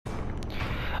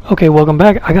Okay, welcome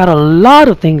back. I got a lot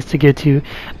of things to get to.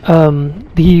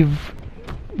 The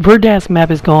Verdansk map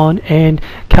is gone and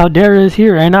Caldera is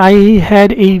here, and I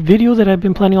had a video that I've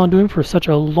been planning on doing for such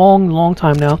a long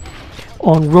time now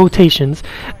on rotations,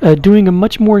 doing a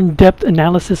much more in-depth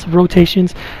analysis of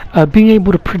rotations, being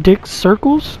able to predict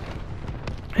circles,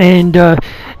 and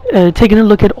taking a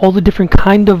look at all the different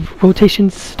kind of rotation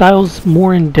styles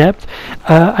more in depth.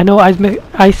 I know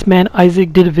Iceman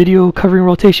Isaac did a video covering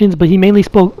rotations, but he mainly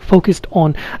focused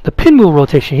on the pinwheel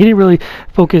rotation. He didn't really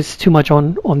focus too much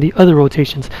on the other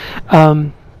rotations.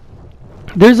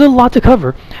 There's a lot to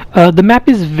cover. The map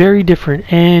is very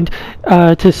different, and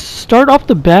to start off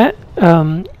the bat,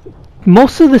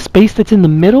 most of the space that's in the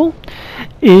middle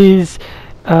is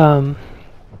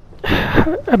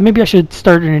maybe I should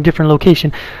start in a different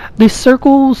location. The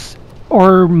circles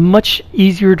are much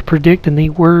easier to predict than they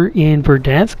were in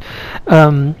Verdansk.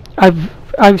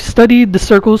 I've studied the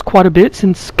circles quite a bit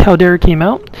since Caldera came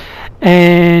out,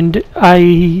 and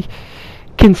I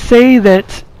can say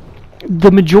that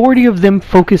the majority of them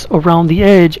focus around the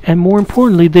edge, and more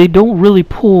importantly, they don't really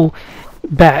pull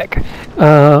back.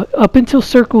 Up until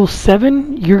circle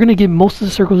 7, you're going to get most of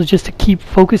the circles just to keep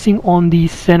focusing on the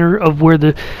center of where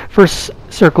the first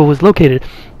circle was located.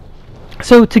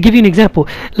 So to give you an example,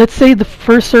 let's say the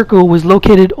first circle was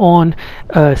located on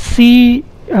let's say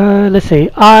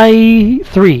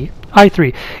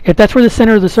I3. If that's where the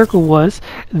center of the circle was,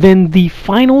 then the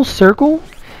final circle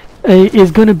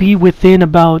is going to be within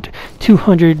about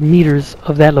 200 meters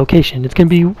of that location. It's going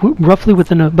to be roughly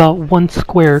within about 1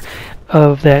 square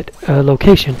of that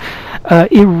location.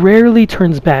 It rarely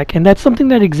turns back, and that's something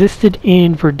that existed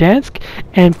in Verdansk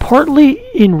and partly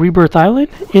in Rebirth Island.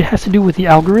 It has to do with the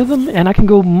algorithm, and I can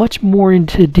go much more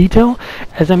into detail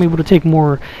as I'm able to take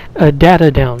more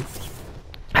data down.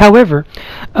 However,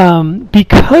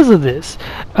 because of this,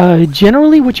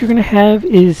 generally what you're going to have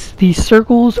is these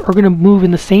circles are going to move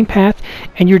in the same path,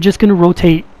 and you're just going to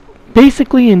rotate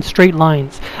basically in straight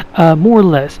lines, more or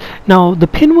less. Now, the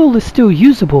pinwheel is still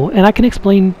usable, and I can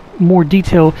explain more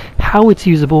detail how it's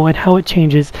usable and how it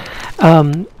changes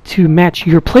to match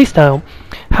your playstyle.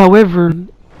 However,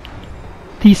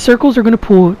 these circles are going to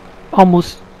pull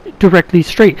almost directly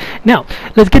straight. Now,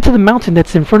 let's get to the mountain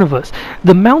that's in front of us.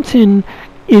 The mountain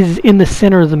is in the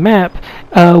center of the map,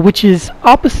 which is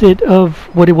opposite of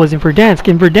what it was in Verdansk.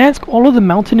 In Verdansk, all of the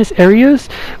mountainous areas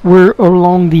were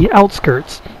along the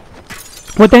outskirts.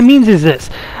 What that means is this: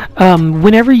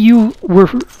 whenever you were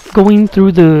going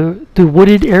through the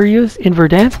wooded areas in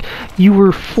Verdansk, you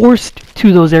were forced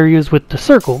to those areas with the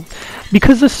circle.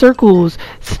 Because the circles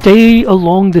stay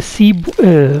along the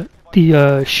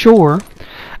shore,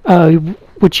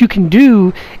 what you can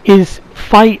do is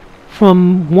fight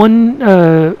from one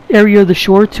area of the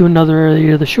shore to another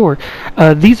area of the shore.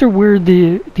 These are where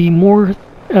the more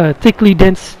thickly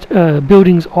dense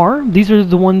buildings are. These are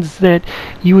the ones that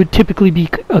you would typically be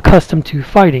accustomed to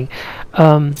fighting.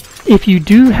 If you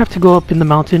do have to go up in the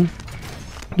mountain,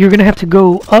 you're going to have to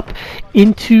go up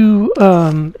into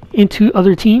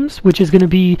other teams, which is going to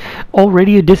be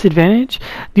already a disadvantage.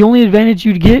 The only advantage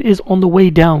you'd get is on the way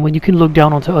down, when you can look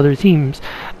down onto other teams.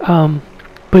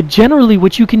 But generally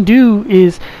what you can do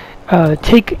is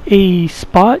take a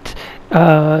spot,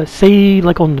 say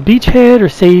like on the beachhead, or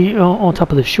say on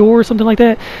top of the shore or something like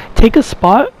that. Take a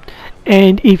spot,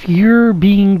 and if you're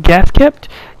being gas kept,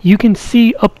 you can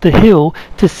see up the hill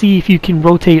to see if you can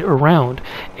rotate around.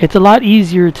 It's a lot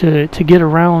easier to get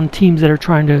around teams that are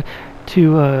trying to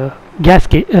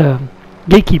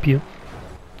gatekeep you.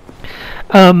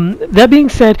 That being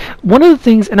said, one of the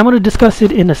things, and I'm going to discuss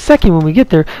it in a second when we get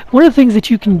there, one of the things that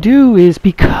you can do is,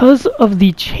 because of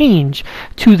the change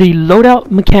to the loadout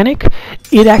mechanic,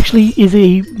 it actually is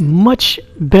a much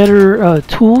better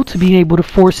tool to being able to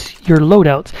force your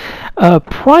loadouts.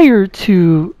 Prior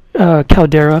to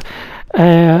Caldera,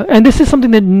 and this is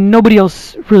something that nobody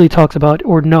else really talks about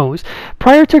or knows.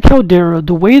 Prior to Caldera,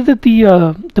 the way that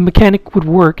the mechanic would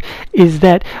work is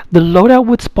that the loadout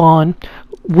would spawn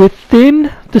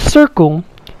within the circle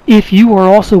if you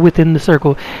are also within the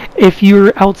circle. If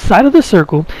you're outside of the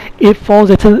circle, it falls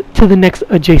to the next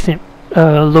adjacent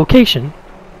location.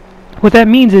 What that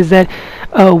means is that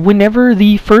whenever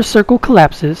the first circle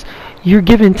collapses, you're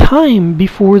given time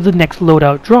before the next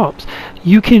loadout drops.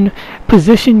 You can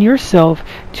position yourself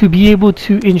to be able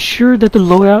to ensure that the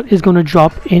loadout is going to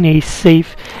drop in a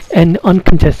safe and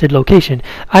uncontested location.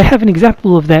 I have an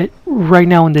example of that right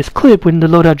now in this clip when the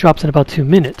loadout drops in about 2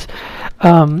 minutes.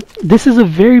 This is a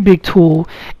very big tool,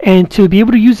 and to be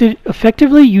able to use it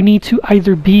effectively, you need to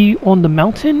either be on the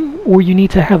mountain, or you need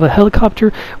to have a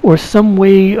helicopter or some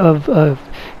way of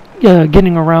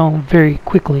getting around very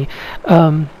quickly.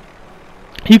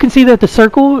 You can see that the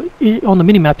circle on the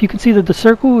mini-map, you can see that the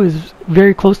circle is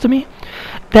very close to me.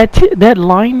 That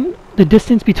line, the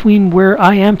distance between where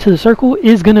I am to the circle,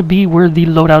 is going to be where the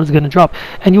loadout is going to drop.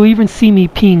 And you'll even see me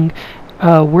ping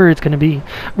where it's going to be.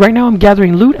 Right now I'm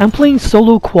gathering loot. I'm playing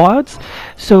solo quads.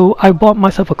 So I bought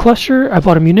myself a cluster. I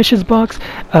bought a munitions box,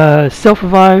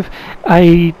 self-revive.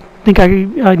 I think I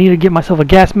need to get myself a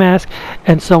gas mask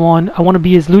and so on. I want to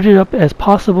be as looted up as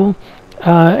possible.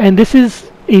 And this is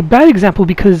a bad example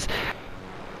because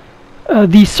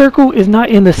the circle is not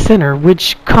in the center,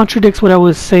 which contradicts what I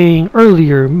was saying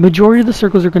earlier. Majority of the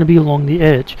circles are going to be along the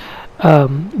edge,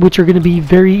 which are going to be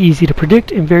very easy to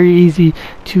predict and very easy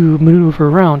to maneuver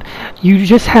around. You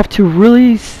just have to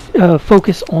really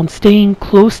focus on staying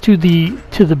close to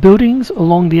the buildings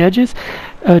along the edges.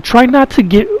 Try not to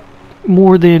get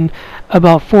more than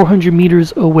about 400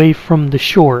 meters away from the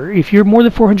shore. If you're more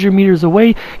than 400 meters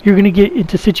away, you're going to get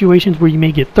into situations where you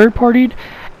may get third-partied,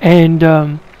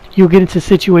 and you'll get into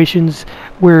situations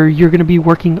where you're going to be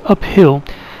working uphill.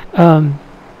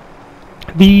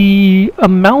 The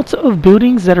amount of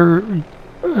buildings that are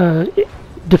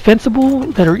defensible,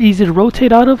 that are easy to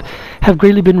rotate out of, have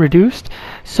greatly been reduced.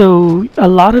 So a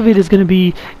lot of it is going to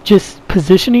be just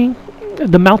positioning.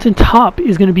 The mountain top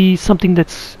is going to be something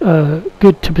that's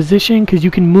good to position, because you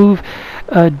can move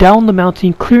down the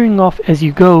mountain, clearing off as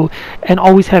you go, and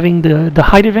always having the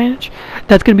height advantage.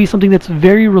 That's going to be something that's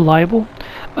very reliable.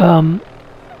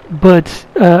 But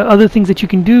other things that you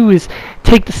can do is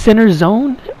take the center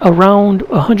zone around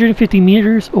 150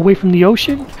 meters away from the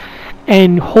ocean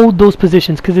and hold those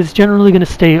positions, because it's generally going to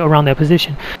stay around that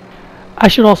position. I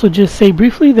should also just say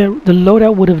briefly that the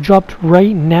loadout would have dropped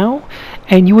right now,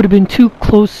 and you would have been too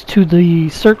close to the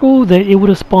circle that it would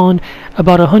have spawned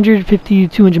about 150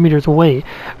 to 200 meters away.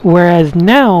 Whereas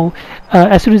now,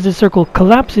 as soon as the circle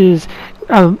collapses,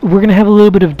 we're going to have a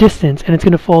little bit of distance, and it's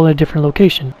going to fall at a different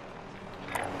location.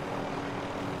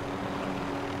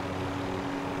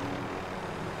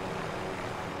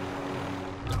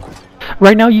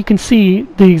 Right now you can see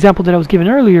the example that I was given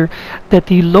earlier, that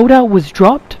the loadout was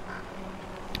dropped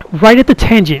right at the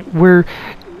tangent where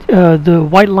the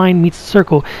white line meets the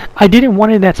circle. I didn't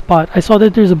want it in that spot. I saw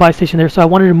that there's a buy station there, so I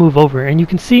wanted to move over, and you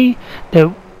can see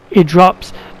that it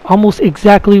drops almost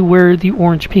exactly where the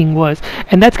orange ping was,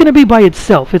 and that's going to be by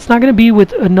itself. It's not going to be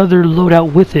with another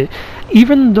loadout with it.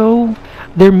 Even though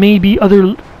there may be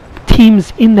other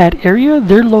teams in that area,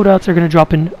 their loadouts are going to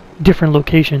drop in different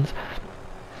locations.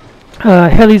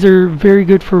 Helis are very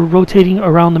good for rotating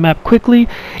around the map quickly.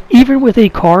 Even with a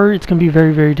car, it's going to be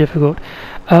very, very difficult.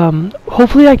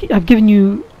 Hopefully I've given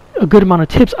you a good amount of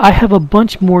tips. I have a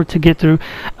bunch more to get through.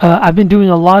 I've been doing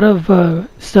a lot of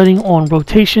studying on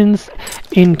rotations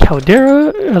in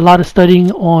Caldera, a lot of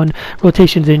studying on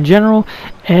rotations in general,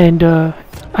 and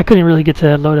I couldn't really get to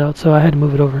that loadout, so I had to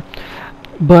move it over.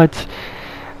 But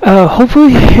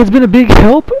hopefully it's been a big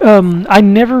help. I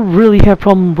never really have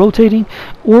problem rotating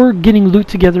or getting loot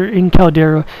together in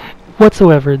Caldera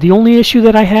whatsoever. The only issue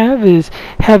that I have is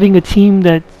having a team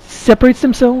that separates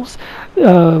themselves.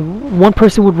 One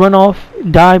person would run off,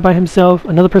 die by himself.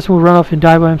 Another person would run off and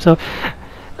die by himself.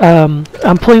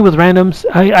 I'm playing with randoms.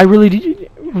 I really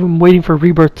am waiting for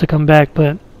Rebirth to come back,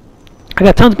 but I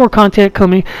got tons more content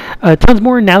coming, tons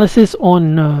more analysis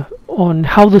on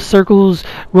how the circles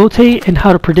rotate and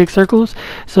how to predict circles.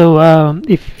 So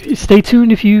if stay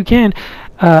tuned if you can.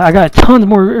 I got tons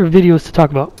more videos to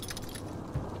talk about.